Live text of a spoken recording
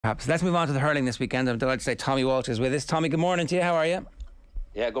Perhaps. Let's move on to the hurling this weekend. I'm delighted to say Tommy Walsh is with us. Tommy, good morning to you. How are you?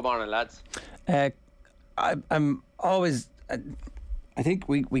 Yeah, good morning, lads. I'm always... I think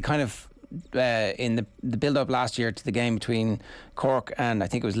we kind of... in the build-up last year to the game between Cork and I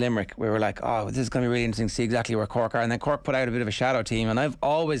think it was Limerick, we were like, oh, this is going to be really interesting to see exactly where Cork are. And then Cork put out a bit of a shadow team, and I've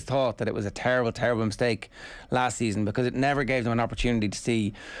always thought that it was a terrible, terrible mistake last season because it never gave them an opportunity to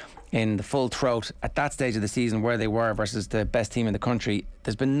see in the full throat at that stage of the season where they were versus the best team in the country.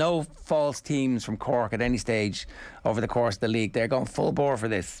 There's been no false teams from Cork at any stage over the course of the league. They're going full bore for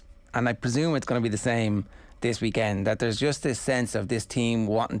this, and I presume it's going to be the same this weekend, that there's just this sense of this team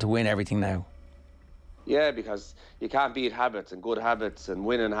wanting to win everything now. Yeah, because you can't beat habits, and good habits and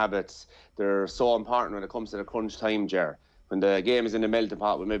winning habits, they're so important when it comes to the crunch time, Ger. When the game is in the melting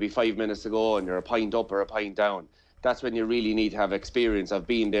pot with maybe 5 minutes to go and you're a pint up or a pint down, that's when you really need to have experience of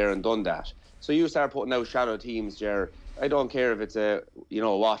being there and done that. So you start putting out shadow teams, Ger. I don't care if it's a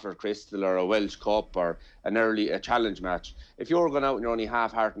Water Crystal or a Welsh Cup or a challenge match. If you're going out and you're only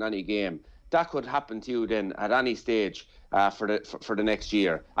half-hearted in any game, that could happen to you then at any stage for the next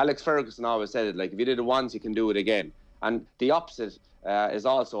year. Alex Ferguson always said it, like, if you did it once, you can do it again. And the opposite is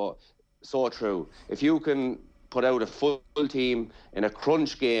also so true. If you can put out a full team in a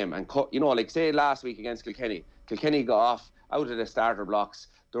crunch game and, like say last week against Kilkenny, Kilkenny got off out of the starter blocks.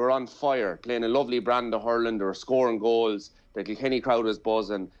 They were on fire, playing a lovely brand of hurling. They were scoring goals. The Kilkenny crowd was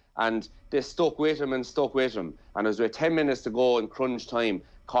buzzing. And they stuck with him. And it was with 10 minutes to go in crunch time,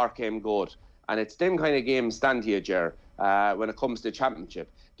 Cork came good. And it's them kind of games stand here, Ger, when it comes to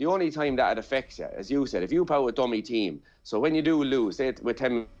championship. The only time that it affects you, as you said, if you put out a dummy team, so when you do lose, say with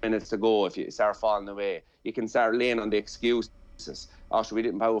 10 minutes to go, if you start falling away, you can start laying on the excuses. Oh, so we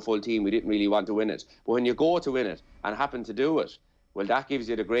didn't power a full team, we didn't really want to win it. But when you go to win it and happen to do it, well, that gives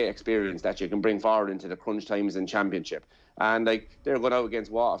you the great experience that you can bring forward into the crunch times and championship. And like they're going out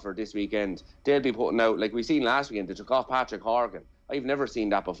against Waterford this weekend, they'll be putting out, like we seen last weekend, they took off Patrick Horgan. I've never seen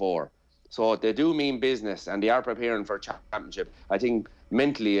that before. So they do mean business, and they are preparing for championship, I think,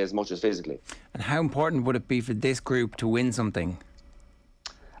 mentally as much as physically. And how important would it be for this group to win something?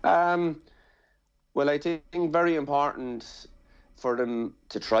 Well, I think very important for them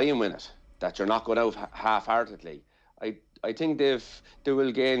to try and win it, that you're not going out half-heartedly. I think they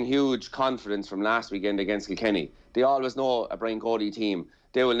will gain huge confidence from last weekend against Kilkenny. They always know a Brian Cody team.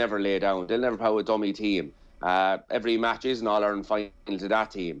 They will never lay down. They'll never power a dummy team. Every match is an All-Ireland final to that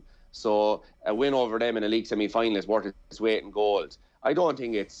team. So a win over them in a league semi-final is worth its weight in gold. I don't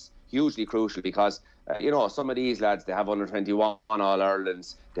think it's hugely crucial because, some of these lads, they have under-21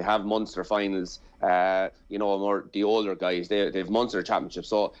 All-Irelands, they have Munster finals, more the older guys, they've Munster championships.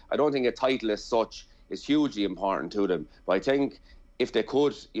 So I don't think a title as such is hugely important to them. But I think if they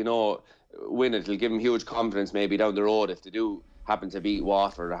could, win it, it'll give them huge confidence maybe down the road if they do happen to beat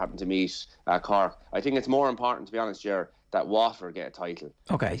Waterford or happen to meet Cork. I think it's more important, to be honest, Ger, that Waterford get a title.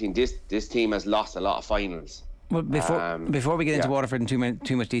 Okay. I think this team has lost a lot of finals. Well, before we get into Waterford in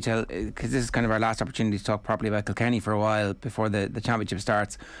too much detail, because this is kind of our last opportunity to talk properly about Kilkenny for a while before the championship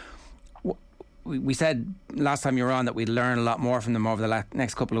starts. We said last time you were on that we'd learn a lot more from them over the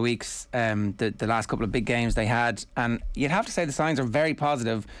next couple of weeks, the last couple of big games they had, and you'd have to say the signs are very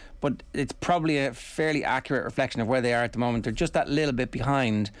positive, but it's probably a fairly accurate reflection of where they are at the moment. They're just that little bit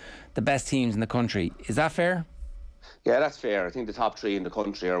behind the best teams in the country. Is that fair? Yeah, that's fair. I think the top three in the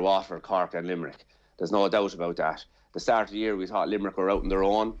country are Waterford, Cork and Limerick. There's no doubt about that. The start of the year we thought Limerick were out on their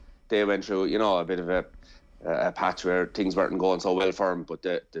own. They went through, a bit of a patch where things weren't going so well for them, but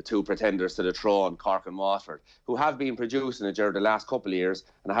the two pretenders to the throne, Cork and Waterford, who have been producing it during the last couple of years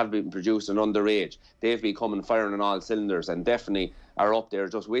and have been producing underage, they've been coming firing on all cylinders and definitely are up there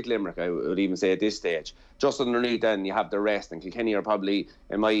just with Limerick, I would even say at this stage. Just underneath then you have the rest, and Kilkenny are probably,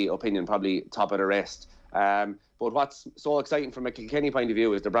 in my opinion, probably top of the rest. But what's so exciting from a Kilkenny point of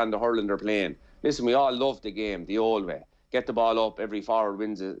view is the brand of hurling they're playing. Listen, we all love the game the old way. Get the ball up, every forward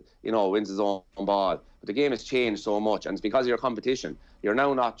wins his own ball. But the game has changed so much, and it's because of your competition. You're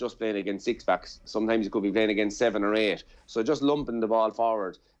now not just playing against six-backs. Sometimes you could be playing against 7 or 8. So just lumping the ball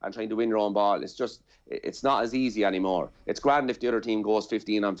forward and trying to win your own ball, it's not as easy anymore. It's grand if the other team goes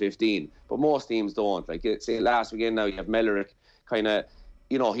 15 on 15, but most teams don't. Like, say last weekend now, you have Mellerick kind of,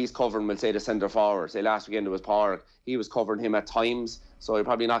 he's covering, we'll say, the centre forward. Say last weekend it was Park. He was covering him at times, so you're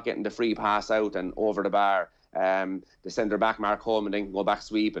probably not getting the free pass out and over the bar. The centre back Mark Coleman then can go back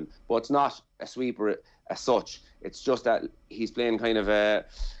sweeping, but it's not a sweeper as such. It's just that he's playing kind of a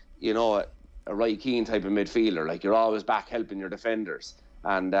Roy Keane type of midfielder. Like, you're always back helping your defenders,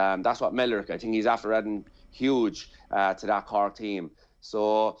 and that's what Mellerick, I think he's after adding huge to that Cork team.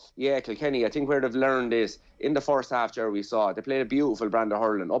 So, yeah, Kilkenny, I think where they've learned is, in the first half, Jerry, we saw they played a beautiful brand of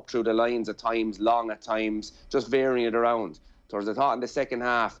hurling, up through the lines at times, long at times, just varying it around. Towards the thought in the second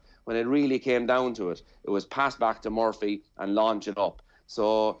half, when it really came down to it, it was pass back to Murphy and launch it up.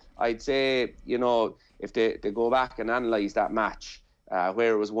 So I'd say, if they go back and analyse that match,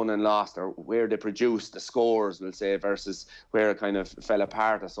 where it was won and lost, or where they produced the scores, we'll say, versus where it kind of fell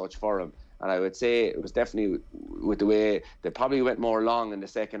apart as such for them. And I would say it was definitely with the way they probably went more long in the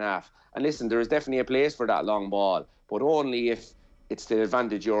second half. And listen, there is definitely a place for that long ball, but only if it's to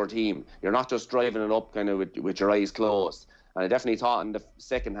advantage your team. You're not just driving it up kind of with your eyes closed. And I definitely thought in the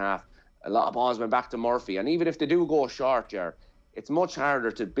second half, a lot of balls went back to Murphy. And even if they do go short, Ger, it's much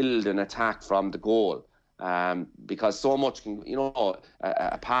harder to build an attack from the goal. Because so much can,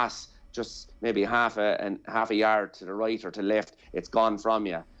 a pass just maybe half a yard to the right or to left, it's gone from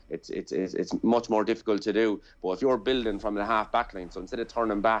you. It's much more difficult to do. But if you're building from the half back line, so instead of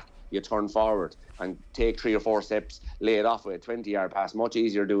turning back, you turn forward and take 3 or 4 steps, lay it off with a 20-yard pass. Much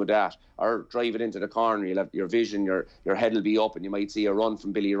easier doing that. Or drive it into the corner. You'll have your vision, your head will be up, and you might see a run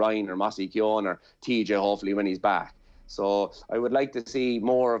from Billy Ryan or Mossy Keown or TJ hopefully when he's back. So I would like to see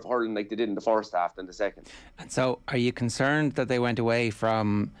more of hurling like they did in the first half than the second. And so are you concerned that they went away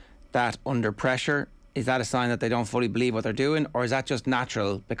from that under pressure? Is that a sign that they don't fully believe what they're doing, or is that just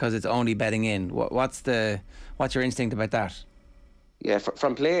natural because it's only bedding in? What's your instinct about that? Yeah,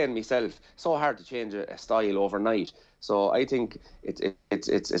 from playing myself, so hard to change a style overnight. So I think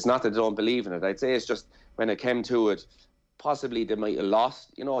it's not that they don't believe in it. I'd say it's just when it came to it, possibly they might have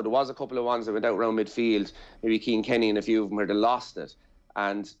lost. There was a couple of ones that went out around midfield, maybe Kilkenny and a few of them where they lost it.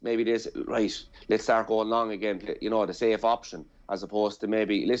 And maybe they said, right, let's start going long again, the safe option, as opposed to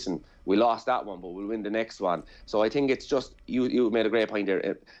maybe, listen, we lost that one, but we'll win the next one. So I think it's just, you made a great point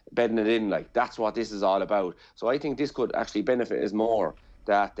there, bedding it in, like, that's what this is all about. So I think this could actually benefit us more,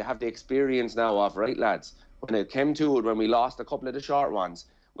 that they have the experience now of, right, lads, when it came to it, when we lost a couple of the short ones,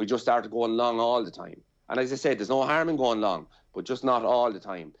 we just started going long all the time. And as I said, there's no harm in going long, but just not all the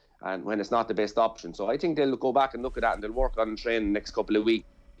time. And when it's not the best option. So I think they'll go back and look at that, and they'll work on training the next couple of weeks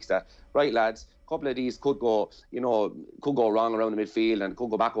that, right, lads, a couple of these could go wrong around the midfield and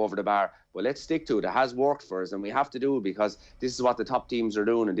could go back over the bar. But let's stick to it. It has worked for us, and we have to do it because this is what the top teams are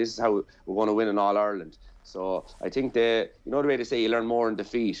doing, and this is how we're going to win in All-Ireland. So I think the way they say you learn more in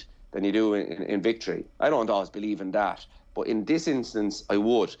defeat than you do in victory. I don't always believe in that. But in this instance, I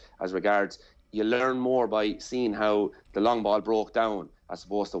would, as regards, you learn more by seeing how the long ball broke down as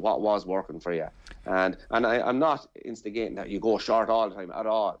opposed to what was working for you. And I'm not instigating that you go short all the time at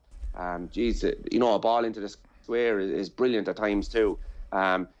all. A ball into the square is brilliant at times too.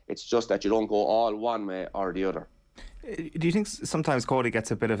 It's just that you don't go all one way or the other. Do you think sometimes Cody gets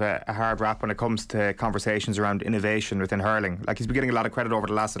a bit of a hard rap when it comes to conversations around innovation within hurling? Like, he's been getting a lot of credit over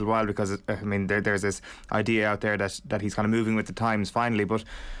the last little while because, there's this idea out there that he's kind of moving with the times finally. But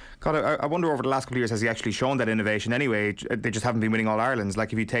God, I wonder over the last couple of years, has he actually shown that innovation anyway? They just haven't been winning All-Irelands.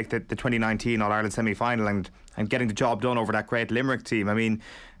 Like, if you take the 2019 All-Ireland semi-final and getting the job done over that great Limerick team,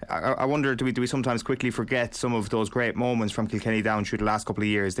 I wonder, do we sometimes quickly forget some of those great moments from Kilkenny down through the last couple of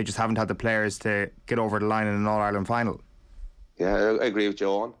years? They just haven't had the players to get over the line in an All-Ireland final. Yeah, I agree with you,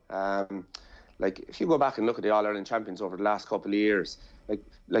 Owen. If you go back and look at the All-Ireland champions over the last couple of years,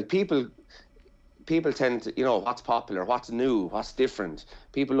 like people tend to, what's popular, what's new, what's different.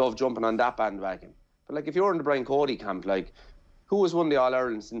 People love jumping on that bandwagon. But if you're in the Brian Cody camp, who has won the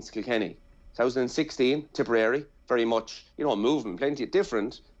All-Ireland since Kilkenny? 2016, Tipperary, very much, movement, plenty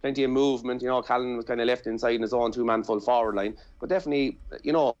of movement. Callan was kind of left inside in his own 2-man full forward line. But definitely,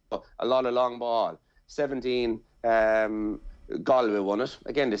 a lot of long ball. 17, Galway won it.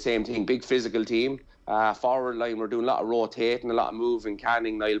 Again, the same thing, big physical team. Forward line, we're doing a lot of rotating, a lot of moving,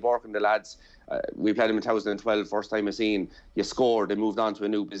 Canning, Niall Burke and the lads. We played them in 2012, first time I seen. You scored, they moved on to a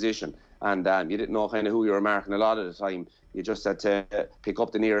new position. And you didn't know kind of who you were marking a lot of the time. You just had to pick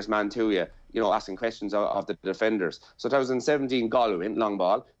up the nearest man to you, asking questions of the defenders. So 2017, Galway win, long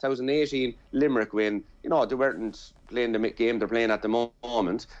ball. 2018, Limerick win. They weren't playing the game they're playing at the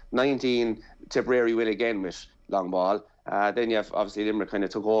moment. 19, Tipperary win again with long ball. Then you have, obviously, Limerick kind of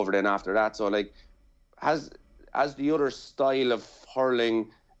took over then after that. So, has the other style of hurling,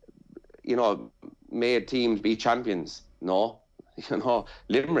 made teams be champions? No.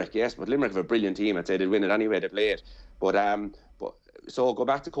 Limerick, yes, but Limerick have a brilliant team. I'd say they'd win it anyway they play it. But so go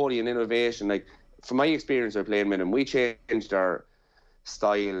back to Cody and innovation. From my experience of playing with him, we changed our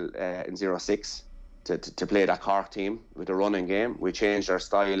style in 06 to play that Cork team with the running game. We changed our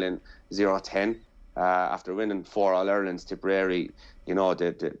style in 010 after winning 4 All-Irelands. Tipperary,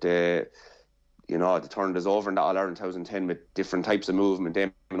 you know, they turned us over in the All-Ireland 2010 with different types of movement.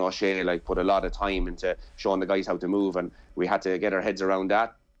 Damon O'Shea like put a lot of time into showing the guys how to move, and we had to get our heads around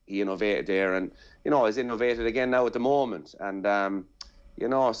that. He innovated there, and you know, he's innovated again now at the moment. And you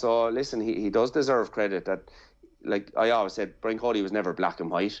know, so listen, he does deserve credit. That, like I always said, Brian Cody was never black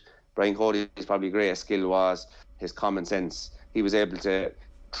and white. Brian Cody's probably greatest skill was his common sense. He was able to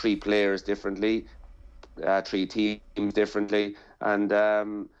treat players differently, treat teams differently, and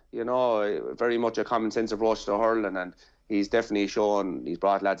you know, very much a common sense approach to hurling. And he's definitely shown, he's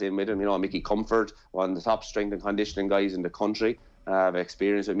brought lads in with him. You know, Mickey Comfort, one of the top strength and conditioning guys in the country. I've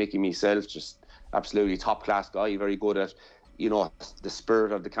experience with Mickey myself, just absolutely top class guy, very good at, you know, the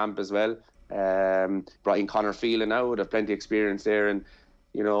spirit of the camp as well. Brought in Conor Phelan now, would have plenty of experience there, and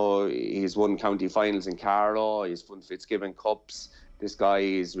you know, he's won county finals in Carlow, he's won Fitzgibbon Cups. This guy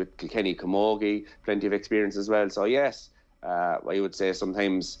is with Kilkenny Camogie, plenty of experience as well. So yes, I would say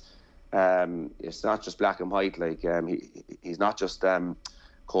sometimes it's not just black and white. Like he's not just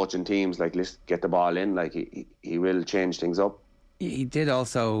coaching teams like, let's get the ball in. Like he will change things up. He did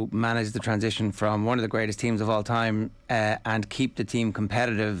also manage the transition from one of the greatest teams of all time and keep the team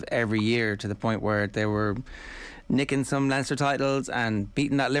competitive every year to the point where they were nicking some Leinster titles and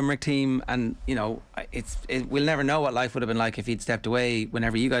beating that Limerick team. And you know, we'll never know what life would have been like if he'd stepped away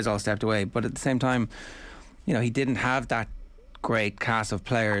whenever you guys all stepped away. But at the same time, you know, he didn't have that great cast of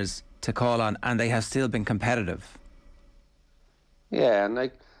players to call on, and they have still been competitive. Yeah, and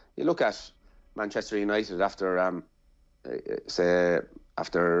like you look at Manchester United after say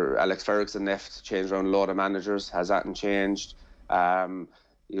after Alex Ferguson left, changed around a lot of managers. Has that changed? You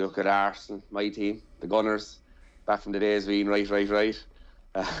look at Arsenal, my team, the Gunners, back from the days being right.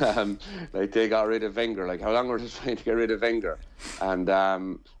 Like they got rid of Wenger. Like how long were they trying to get rid of Wenger? And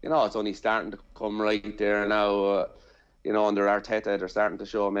you know, it's only starting to come right there now. You know, under Arteta, they're starting to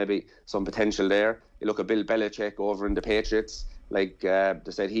show maybe some potential there. You look at Bill Belichick over in the Patriots. Like they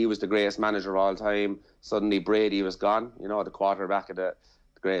said, he was the greatest manager of all time. Suddenly Brady was gone. You know, the quarterback of the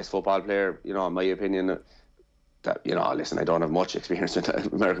greatest football player. You know, in my opinion, that, you know, listen, I don't have much experience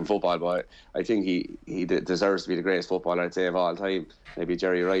with American football, but I think he deserves to be the greatest footballer, I'd say, of all time. Maybe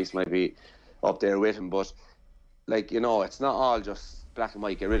Jerry Rice might be up there with him, but like, you know, it's not all just black and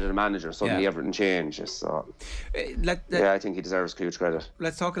white. Get rid of the manager, suddenly everything changes. So I think he deserves huge credit.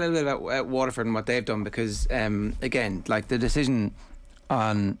 Let's talk a little bit about Waterford and what they've done, because again, like the decision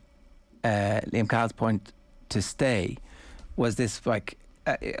on Liam Cahill's point to stay was this, like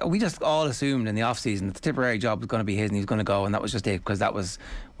we just all assumed in the off-season that the Tipperary job was going to be his and he was going to go, and that was just it, because that was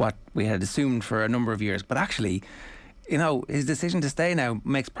what we had assumed for a number of years. But actually, you know, his decision to stay now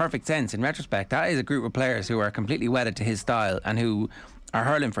makes perfect sense in retrospect. That is a group of players who are completely wedded to his style and who are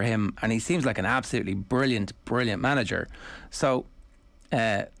hurling for him, and he seems like an absolutely brilliant manager. So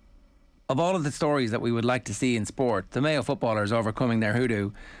of all of the stories that we would like to see in sport, the Mayo footballers overcoming their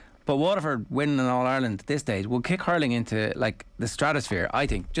hoodoo, but Waterford winning an All-Ireland at this stage will kick hurling into like the stratosphere, I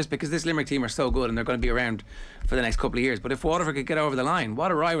think, just because this Limerick team are so good and they're going to be around for the next couple of years. But if Waterford could get over the line,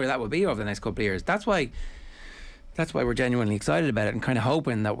 what a rivalry that would be over the next couple of years. That's why we're genuinely excited about it and kind of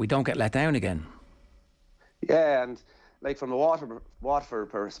hoping that we don't get let down again. Yeah, and like from a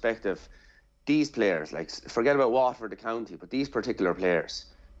Waterford perspective, these players, like forget about Waterford the county, but these particular players,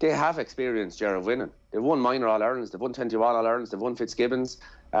 they have experience, Ger, of winning. They've won minor All-Irelands, they've won 21 All-Irelands, they've won Fitzgibbons,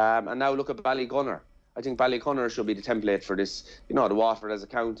 and now look at Ballygunner. I think Ballygunner should be the template for this, you know, the Waterford as a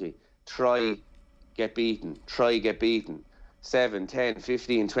county. Try, get beaten. 7, 10,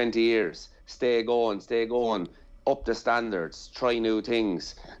 15, 20 years. Stay going. Up the standards, try new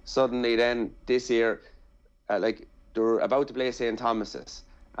things. Suddenly then, this year, like, they're about to play St. Thomas's.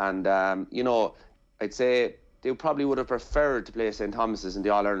 And, you know, I'd say they probably would have preferred to play St. Thomas's in the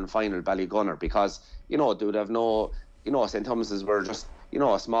All-Ireland final, Ballygunner, because, you know, they would have no, you know, St. Thomas's were just, you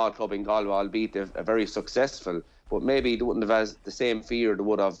know, a small club in Galway, albeit they're very successful, but maybe they wouldn't have the same fear they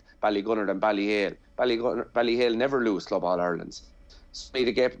would have Ballygunner than Ballyhale. Ballyhale never lose Club All-Irelands. So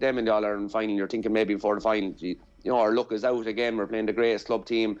to get them in the All-Ireland final, you're thinking maybe before the final, you know, our luck is out again, we're playing the greatest club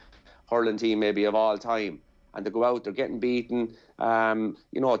team, hurling team maybe of all time. And they go out, they're getting beaten.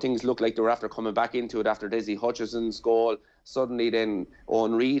 You know, things look like they were after coming back into it after Desi Hutchison's goal. Suddenly then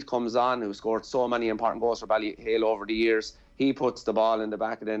Owen Reid comes on, who scored so many important goals for Ballyhale over the years. He puts the ball in the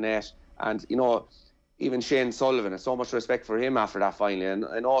back of the net. And, you know, even Shane Sullivan, has so much respect for him after that final.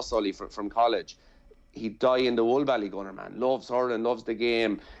 And also Sully from college. He died in the wool, Ballygunner, man. Loves hurling, loves the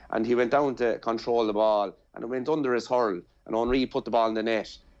game. And he went down to control the ball. And it went under his hurl. And Owen Reid put the ball in the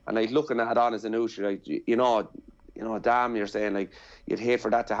net. And like looking at it on as a neutral, like, you know, You know, damn, you're saying, like, you'd hate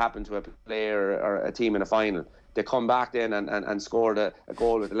for that to happen to a player or a team in a final. They come back then and scored a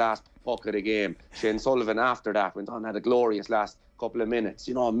goal with the last puck of the game. Shane Sullivan after that went on and had a glorious last couple of minutes.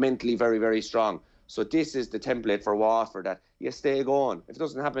 You know, mentally very, very strong. So this is the template for Waterford, that you stay going. If it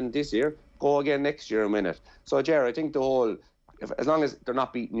doesn't happen this year, go again next year and win it. So, Jerry, I think the whole, as long as they're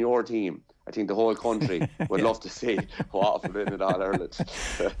not beating your team, I think the whole country would love to see Waterford win it all Ireland.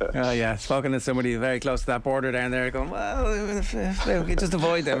 Oh yeah, spoken to somebody very close to that border down there, going, well, if they could just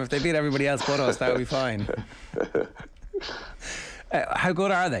avoid them. If they beat everybody else but us, that would be fine. How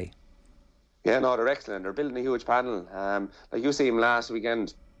good are they? Yeah, no, they're excellent. They're building a huge panel. Like you see them last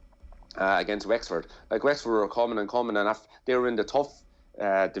weekend against Wexford. Like, Wexford were coming, and they were in the tough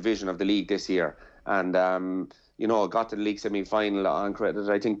division of the league this year. And you know, got to the league semi-final on credit.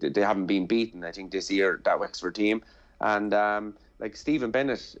 I think that they haven't been beaten, I think, this year, that Wexford team. And like, Stephen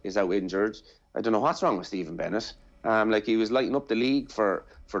Bennett is out injured. I don't know what's wrong with Stephen Bennett. Like, he was lighting up the league for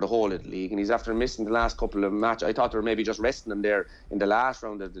the whole of the league, and he's after missing the last couple of matches. I thought they were maybe just resting him there in the last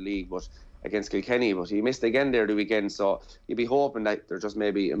round of the league, but against Kilkenny, but he missed again there the weekend. So you'd be hoping that they're just,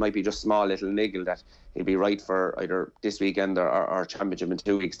 maybe it might be just small little niggle, that he'll be right for either this weekend or championship in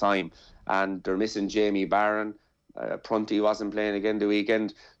 2 weeks' time. And they're missing Jamie Barron. Prunty wasn't playing again the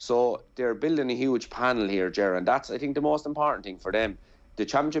weekend. So they're building a huge panel here, Ger, and that's, I think, the most important thing for them. The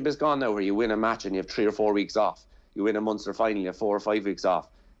championship is gone now, where you win a match and you have 3 or 4 weeks off. You win a Munster final, you have 4 or 5 weeks off.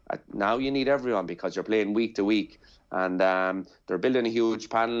 Now you need everyone, because you're playing week to week. And they're building a huge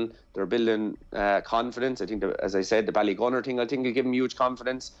panel. They're building confidence. I think, as I said, the Ballygunner thing, I think, will give them huge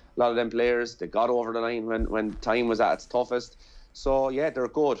confidence. A lot of them players, they got over the line when time was at its toughest. So, yeah, they're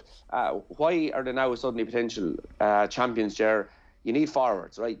good. Why are they now suddenly potential champions, Ger? You need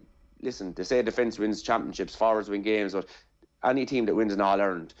forwards, right? Listen, they say defence wins championships, forwards win games, but any team that wins an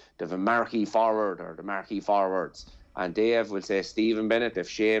All-Ireland, they have a marquee forward or the marquee forwards. And they have, we'll say, Stephen Bennett, they have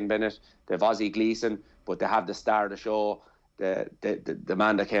Shane Bennett, they have Austin Gleeson, but they have the star of the show, the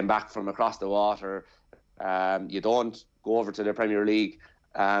man that came back from across the water. You don't go over to the Premier League,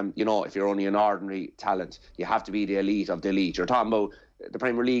 you know, if you're only an ordinary talent. You have to be the elite of the elite. You're talking about, the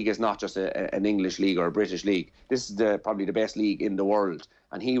Premier League is not just an English league or a British league. This is probably the best league in the world.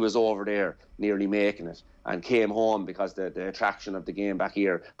 And he was over there nearly making it and came home because the attraction of the game back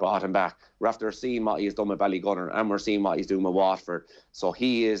here brought him back. We're after seeing what he's done with Ballygunner, and we're seeing what he's doing with Watford. So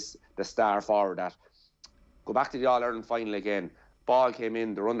he is the star forward. That go back to the All-Ireland final again. Ball came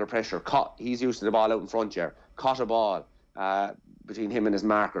in, they're under pressure. He's used to the ball out in front here. Caught a ball between him and his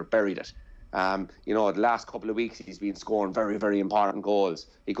marker, buried it. You know, the last couple of weeks he's been scoring very, very important goals.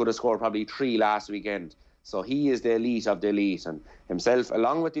 He could have scored probably 3 last weekend. So he is the elite of the elite, and himself,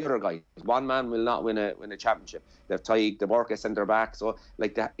 along with the other guys. One man will not win a championship. They've Tyg, the Burke centre back. So,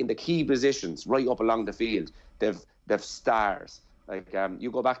 like, in the key positions right up along the field, they've stars. Like,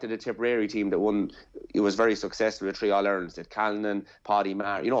 you go back to the Tipperary team that won. It was very successful with 3 All-Irelands. They had Callan, Paddy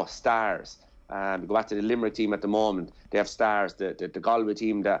Maher, you know, stars. You go back to the Limerick team at the moment, they have stars. The Galway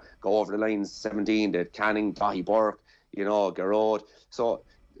team that go over the lines 17, the Canning, Dahi Burke, you know, Garrod. So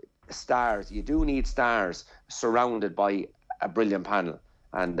stars, you do need stars surrounded by a brilliant panel.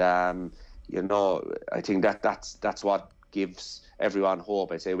 And you know, I think that's what gives everyone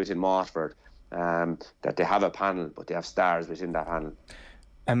hope, I'd say, within Waterford, that they have a panel, but they have stars within that panel.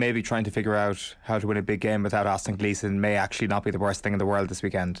 And maybe trying to figure out how to win a big game without Austin Gleeson may actually not be the worst thing in the world this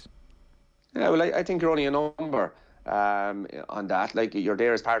weekend. Yeah, well, I think you're only a number on that. Like, you're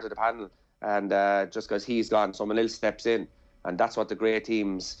there as part of the panel, and just because he's gone, someone else steps in, and that's what the great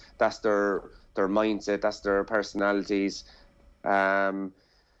teams, that's their mindset, that's their personalities. You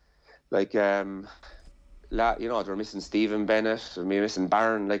know, they're missing Stephen Bennett, they're missing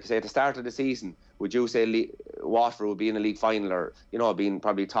Barron. Like I say, at the start of the season, would you say Waterford would be in a league final, or, you know, being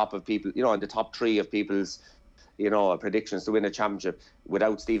probably top of people, you know, in the top 3 of people's, you know, predictions to win a championship,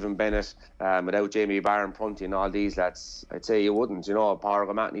 without Stephen Bennett, without Jamie Barron, Prunty and all these lads? I'd say you wouldn't. You know, Pádraig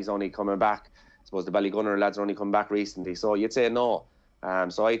O'Mahony's only coming back. I suppose the Ballygunner lads are only come back recently, so you'd say no.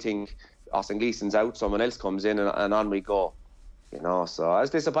 So I think Austin Gleeson's out, someone else comes in, and on we go. You know, so I was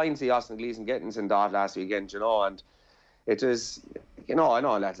disappointed to see Austin Gleeson getting sent off last weekend, you know, and it was, you know, I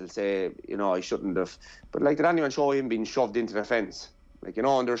know lads will say, you know, I shouldn't have, but, like, did anyone show him being shoved into the fence? Like, you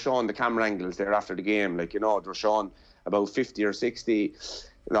know, and they're showing the camera angles there after the game. Like, you know, they're showing about 50 or 60,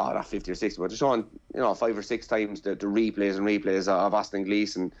 no, not 50 or 60, but they're showing, you know, 5 or 6 times the replays of Austin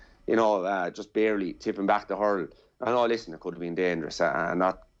Gleeson, you know, just barely tipping back the hurl. I know, listen, it could have been dangerous, and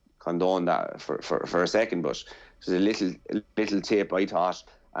not condone that for a second, but it was a little tip, I thought.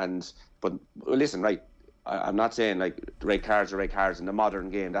 But listen, right, I'm not saying like red cards are red cards in the modern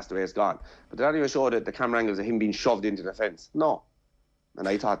game, that's the way it's gone. But did anyone show that the camera angles of him being shoved into the fence? No. And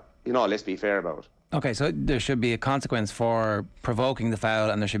I thought, let's be fair about it. Okay, so there should be a consequence for provoking the foul,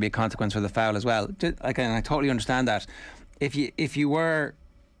 and there should be a consequence for the foul as well. I totally understand that. If you're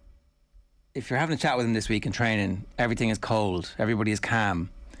having a chat with him this week in training, everything is cold, everybody is calm,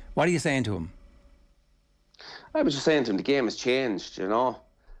 what are you saying to him? I was just saying to him, the game has changed,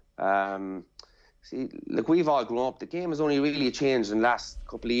 See, look, we've all grown up. The game has only really changed in the last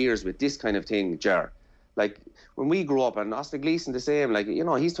couple of years with this kind of thing, Ger. Like, when we grew up, and Austin Gleeson the same, like,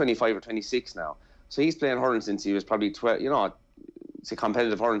 he's 25 or 26 now. So he's playing hurling since he was probably 12, it's a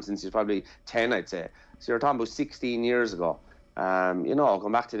competitive hurling since he was probably 10, I'd say. So you're talking about 16 years ago.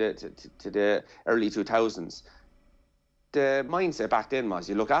 Going back to the early 2000s. The mindset back then was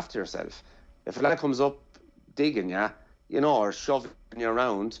you look after yourself. If a lad comes up digging you, or shoving you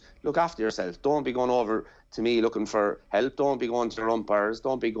around, look after yourself. Don't be going over to me looking for help. Don't be going to the umpires.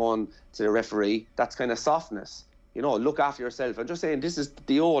 Don't be going to the referee. That's kind of softness. Look after yourself. I'm just saying, this is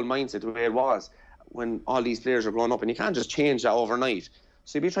the old mindset, the way it was when all these players are growing up, and you can't just change that overnight.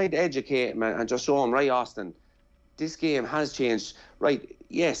 So you'll be trying to educate them and just show them, right, Austin, this game has changed. Right,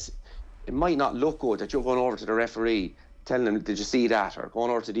 yes, it might not look good that you're going over to the referee, telling them, did you see that? Or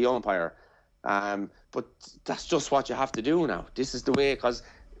going over to the umpire. But that's just what you have to do now. This is the way, because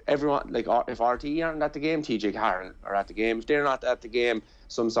everyone, like, if RT aren't at the game, TJ Carroll are at the game. If they're not at the game,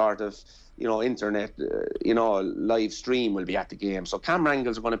 some sort of, internet, live stream will be at the game. So camera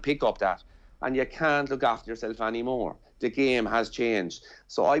angles are going to pick up that. And you can't look after yourself anymore. The game has changed.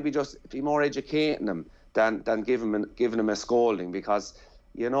 So I'd be more educating them than giving them a scolding, because,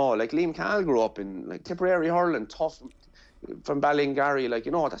 like Liam Cahill grew up in like Tipperary hurling, tough, from Ballingarry,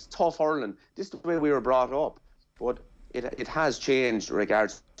 that's tough hurling. This is the way we were brought up. But it has changed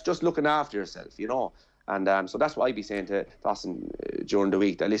regards just looking after yourself, And so that's what I'd be saying to Austin during the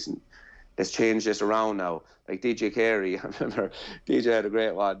week, that listen, let's change this around now. Like DJ Carey, I remember DJ had a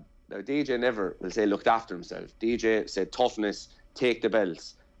great one. Now, DJ never will say looked after himself. DJ said toughness, take the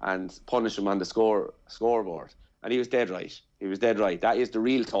belts, and punish him on the scoreboard. And he was dead right. That is the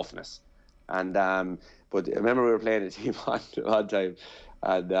real toughness. And but I remember we were playing a team one time,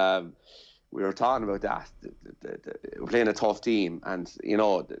 and we were talking about that. We're playing a tough team, and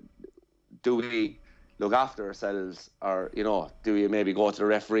do we look after ourselves, or do we maybe go to the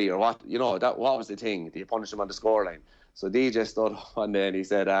referee, or what? What was the thing? Do you punish him on the scoreline? So DJ stood up one day and he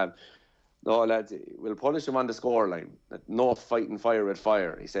said, no, lads, we'll punish him on the scoreline. No fighting fire with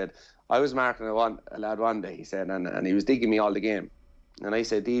fire. He said, I was marking a lad one day, he said, and he was digging me all the game. And I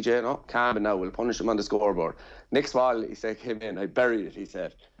said, DJ, no, calm it now, we'll punish him on the scoreboard. Next ball, he said, came in, I buried it, he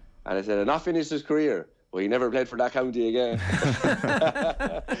said. And I said, and not finished his career. Well, he never played for that county again.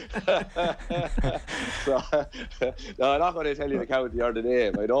 So, no, I'm not going to tell you the county or the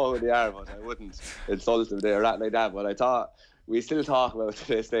name. I know who they are, but I wouldn't insult them there or that like that. But I thought, we still talk about to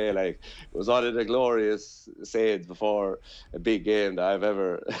this day, like, it was one of the glorious sayings before a big game that I've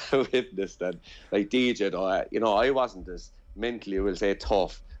ever witnessed. And like DJ, though, I wasn't as mentally, we'll say,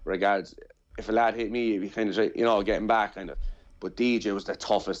 tough regards. If a lad hit me, we kind of, getting back kind of. But DJ was the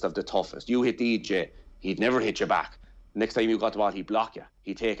toughest of the toughest. You hit DJ, he'd never hit you back. Next time you got the ball, he'd block you.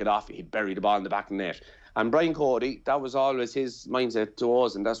 He'd take it off you. He'd bury the ball in the back of the net. And Brian Cody, that was always his mindset to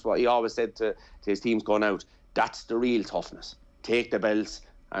us, and that's what he always said to his teams going out. That's the real toughness. Take the belts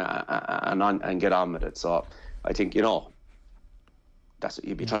and get on with it. So I think, that's what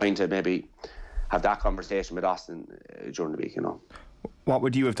you'd be trying to maybe have that conversation with Austin during the week, What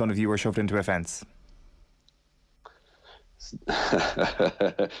would you have done if you were shoved into a fence?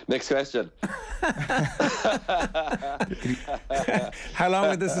 Next question. How long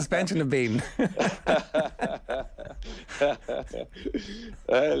would the suspension have been?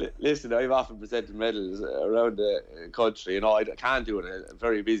 Listen, I've often presented medals around the country. I can't do it. I'm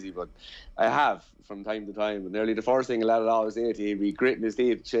very busy, but I have from time to time. And nearly the first thing a lad would always say to you, he'd be gritting his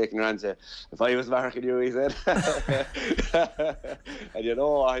teeth, shaking around, and say, if I was marking you, he said. And you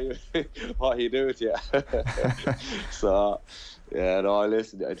know what he do to you. So, yeah, no,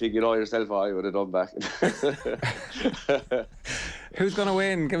 listen, I think you know yourself what I would have done back. Who's going to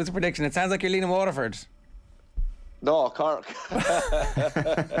win? Give us a prediction. It sounds like you're leaning Waterford. No, Cork.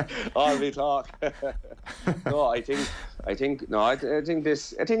 All we talk. No, I think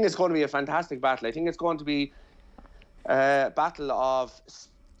it's going to be a fantastic battle. I think it's going to be a battle of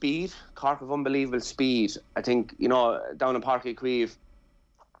speed. Cork have unbelievable speed. I think, down in Páirc Uí Chaoimh,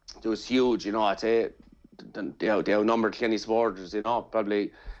 it was huge, I'd say they outnumbered Kilkenny supporters,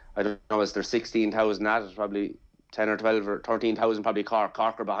 probably, I don't know, is there 16,000 at it, probably 10 or 12 or 13,000 probably Cork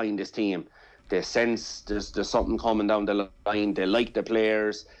are behind this team. they sense there's something coming down the line. They like the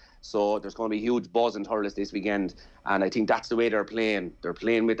players. So there's going to be a huge buzz in Thurles this weekend. And I think that's the way they're playing. They're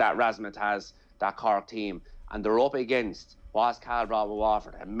playing with that razzmatazz, that Cork team. And they're up against was Calbra with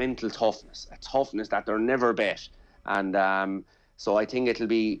Waterford, a mental toughness, a toughness that they're never bet. And so I think it'll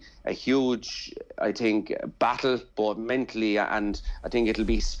be a huge, battle, both mentally, and I think it'll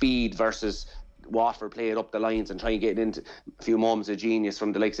be speed versus Waterford play it up the lines and try and get into a few moments of genius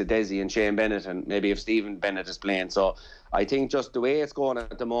from the likes of Desi and Shane Bennett, and maybe if Stephen Bennett is playing. So I think just the way it's going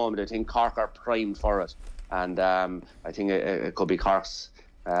at the moment, I think Cork are primed for it. And I think it could be Cork's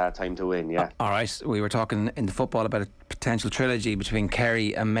time to win, yeah. All right, we were talking in the football about a potential trilogy between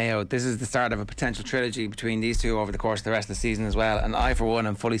Kerry and Mayo. This is the start of a potential trilogy between these two over the course of the rest of the season as well, and I for one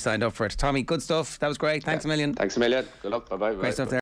am fully signed up for it. Tommy, good stuff, that was great, thanks a million. Thanks a million, good luck, bye bye. Great stuff there.